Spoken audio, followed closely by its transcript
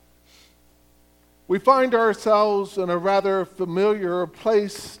We find ourselves in a rather familiar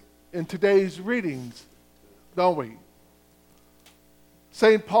place in today's readings, don't we?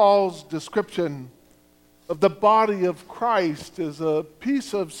 St. Paul's description of the body of Christ is a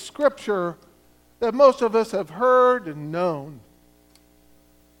piece of scripture that most of us have heard and known.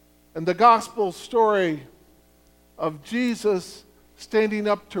 And the gospel story of Jesus standing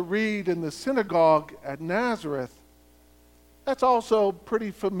up to read in the synagogue at Nazareth, that's also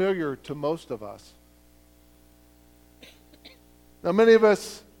pretty familiar to most of us. Now, many of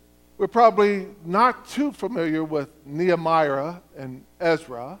us, we're probably not too familiar with Nehemiah and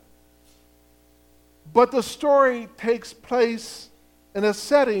Ezra, but the story takes place in a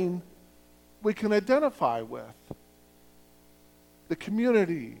setting we can identify with. The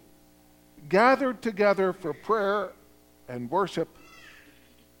community gathered together for prayer and worship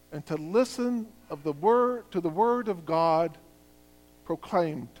and to listen to the word of God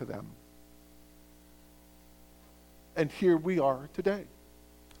proclaimed to them. And here we are today,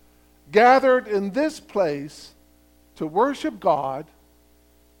 gathered in this place to worship God,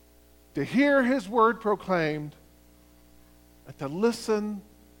 to hear his word proclaimed, and to listen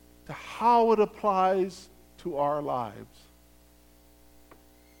to how it applies to our lives.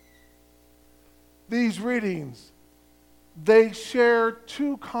 These readings, they share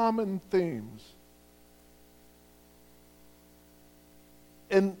two common themes.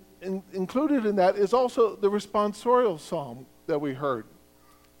 And included in that is also the responsorial psalm that we heard.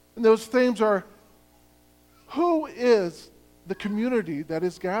 And those themes are, who is the community that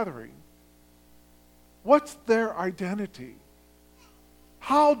is gathering? What's their identity?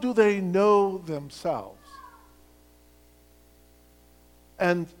 How do they know themselves?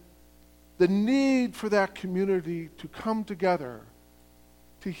 And the need for that community to come together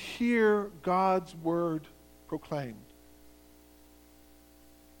to hear God's word proclaimed.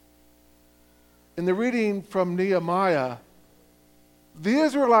 In the reading from Nehemiah, the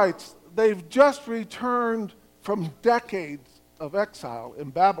Israelites, they've just returned from decades of exile in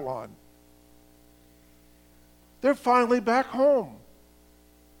Babylon. They're finally back home.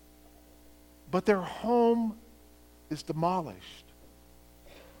 But their home is demolished.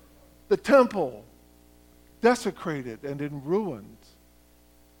 The temple, desecrated and in ruins.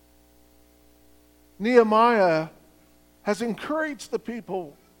 Nehemiah has encouraged the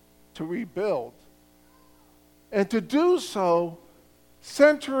people to rebuild, and to do so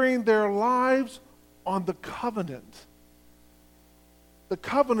centering their lives on the covenant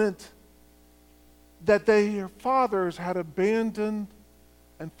that their fathers had abandoned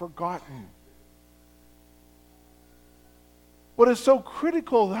and forgotten. What is so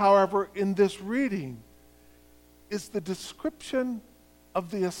critical, however, in this reading is the description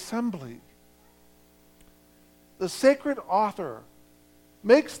of the assembly. The sacred author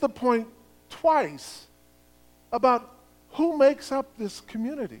makes the point twice about who makes up this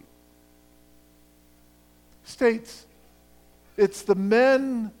community. States, it's the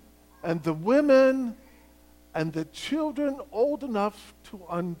men and the women and the children old enough to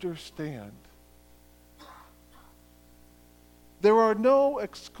understand. There are no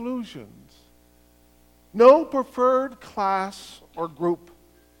exclusions, no preferred class or group,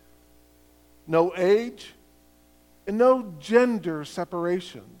 no age, and no gender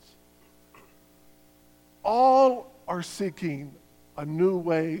separations. All are seeking a new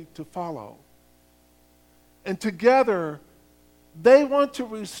way to follow. And together, they want to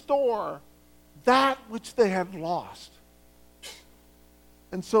restore that which they had lost.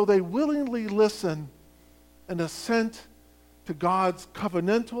 And so they willingly listen and assent to God's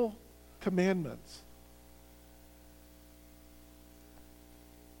covenantal commandments.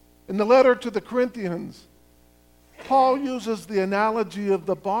 In the letter to the Corinthians, Paul uses the analogy of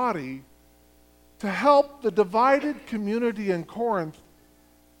the body to help the divided community in Corinth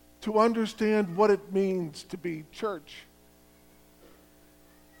to understand what it means to be church.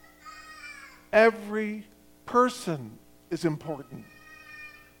 Every person is important.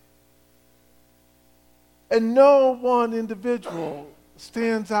 And no one individual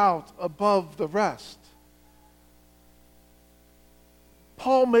stands out above the rest.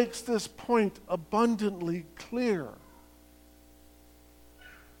 Paul makes this point abundantly clear.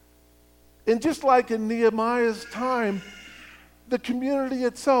 And just like in Nehemiah's time, the community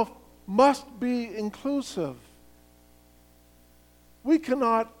itself must be inclusive. We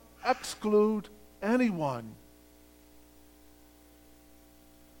cannot exclude anyone.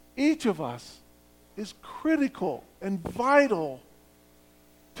 Each of us is critical and vital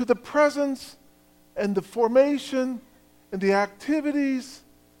to the presence and the formation and the activities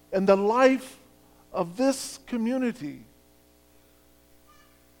and the life of this community.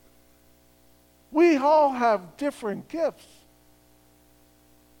 We all have different gifts,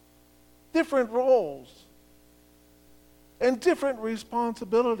 different roles, and different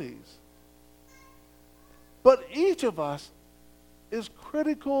responsibilities. But each of us is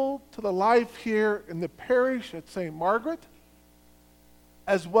critical to the life here in the parish at St. Margaret,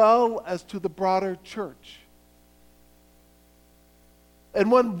 as well as to the broader church. And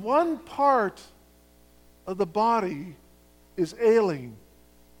when one part of the body is ailing,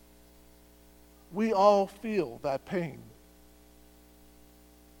 we all feel that pain.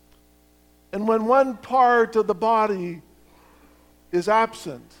 And when one part of the body is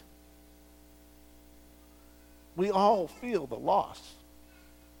absent, we all feel the loss.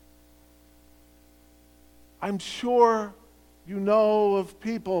 I'm sure you know of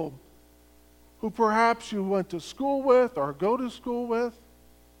people who perhaps you went to school with or go to school with,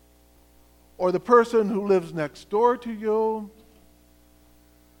 or the person who lives next door to you,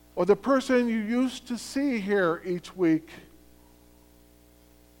 or the person you used to see here each week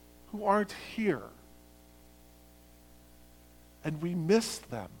who aren't here. And we miss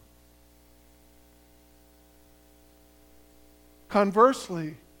them.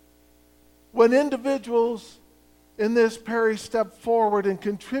 Conversely, when individuals in this parish step forward and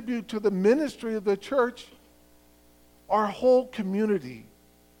contribute to the ministry of the church, our whole community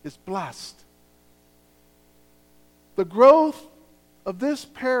is blessed. The growth of this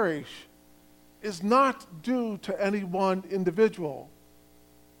parish is not due to any one individual,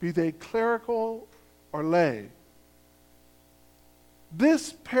 be they clerical or lay.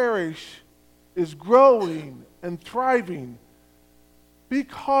 This parish is growing and thriving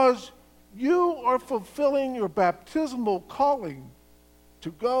because you are fulfilling your baptismal calling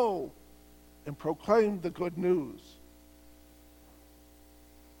to go and proclaim the good news.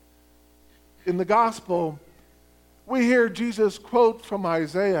 In the gospel, we hear Jesus quote from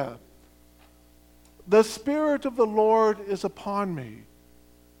Isaiah, "The Spirit of the Lord is upon me,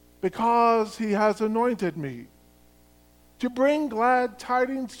 because he has anointed me to bring glad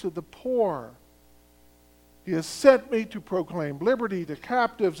tidings to the poor. He has sent me to proclaim liberty to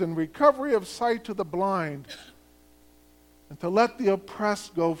captives and recovery of sight to the blind, and to let the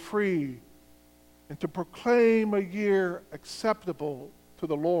oppressed go free, and to proclaim a year acceptable to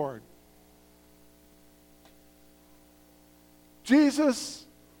the Lord." Jesus'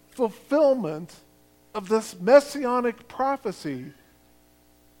 fulfillment of this messianic prophecy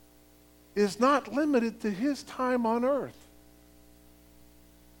is not limited to his time on earth.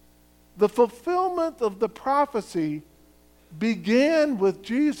 The fulfillment of the prophecy began with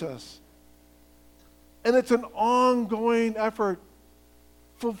Jesus, and it's an ongoing effort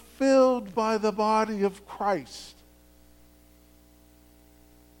fulfilled by the body of Christ.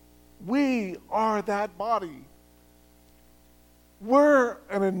 We are that body. We're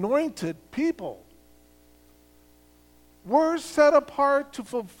an anointed people. We're set apart to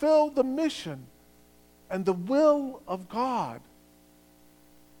fulfill the mission and the will of God.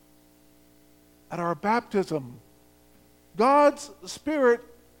 At our baptism, God's Spirit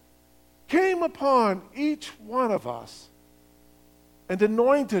came upon each one of us and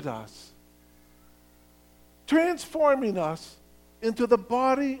anointed us, transforming us into the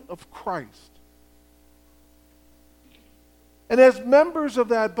body of Christ. And as members of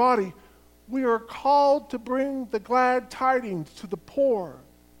that body, we are called to bring the glad tidings to the poor,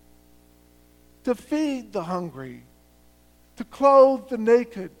 to feed the hungry, to clothe the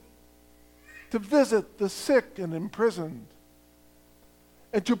naked, to visit the sick and imprisoned,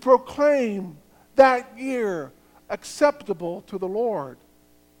 and to proclaim that year acceptable to the Lord.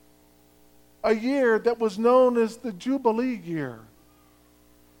 A year that was known as the Jubilee year.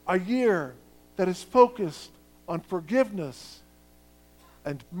 A year that is focused on forgiveness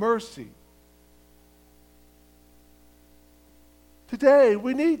and mercy. Today,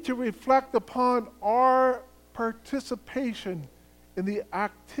 we need to reflect upon our participation in the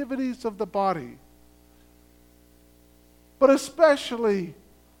activities of the body, but especially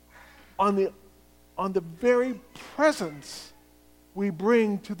on the very presence we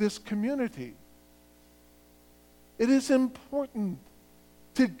bring to this community. It is important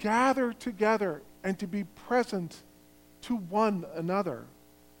to gather together and to be present to one another.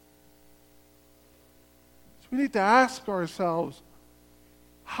 So we need to ask ourselves,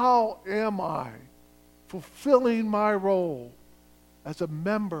 how am I fulfilling my role as a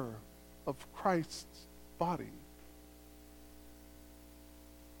member of Christ's body?